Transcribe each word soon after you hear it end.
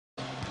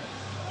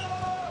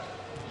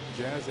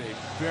Jazz a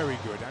very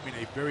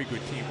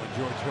good team when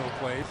George Hill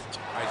plays.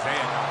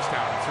 Isaiah knocks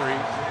down a three.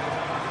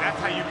 And that's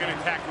how you can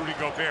attack Rudy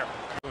Gobert.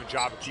 Doing a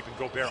job of keeping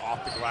Gobert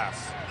off the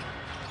glass.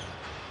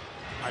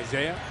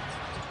 Isaiah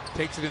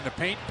takes it in the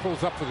paint,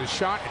 pulls up for the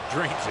shot, and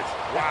drains it.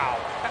 Wow.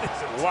 That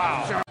is a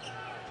wow. shot.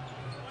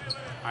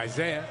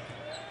 Isaiah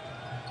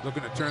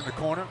looking to turn the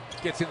corner,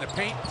 gets in the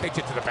paint, takes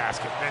it to the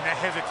basket. And that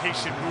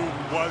hesitation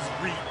move was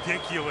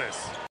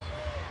ridiculous.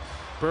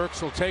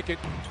 Burks will take it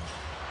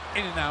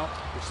in and out.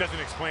 Which doesn't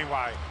explain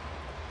why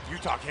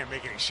Utah can't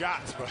make any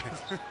shots, but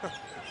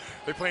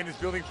they play in this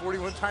building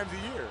 41 times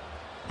a year.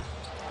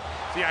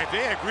 See,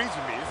 Isaiah agrees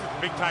with me. This is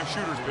a big-time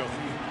shooters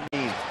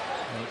building.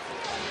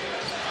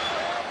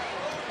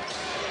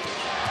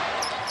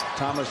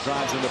 Thomas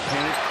drives in the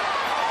paint.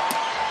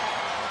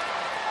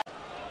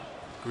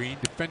 Green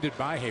defended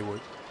by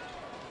Hayward.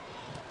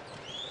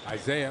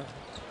 Isaiah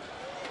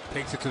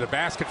takes it to the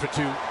basket for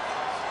two.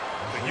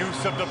 The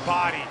use of the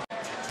body.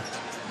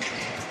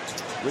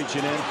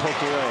 Reaching in,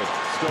 poked away.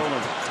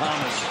 Stolen.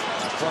 Thomas,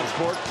 front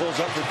court, pulls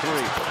up for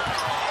three.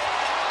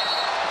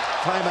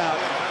 Timeout.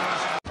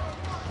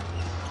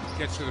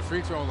 Gets to the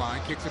free throw line,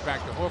 kicks it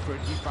back to Horford.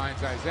 He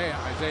finds Isaiah.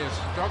 Isaiah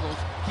struggles,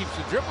 keeps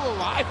the dribble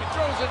alive, and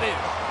throws it in.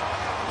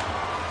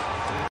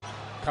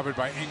 Covered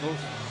by Ingles.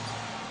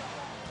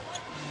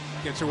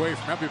 Gets away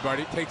from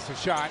everybody, takes the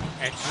shot,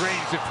 and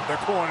drains it from the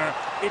corner.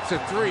 It's a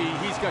three.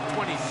 He's got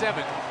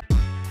 27.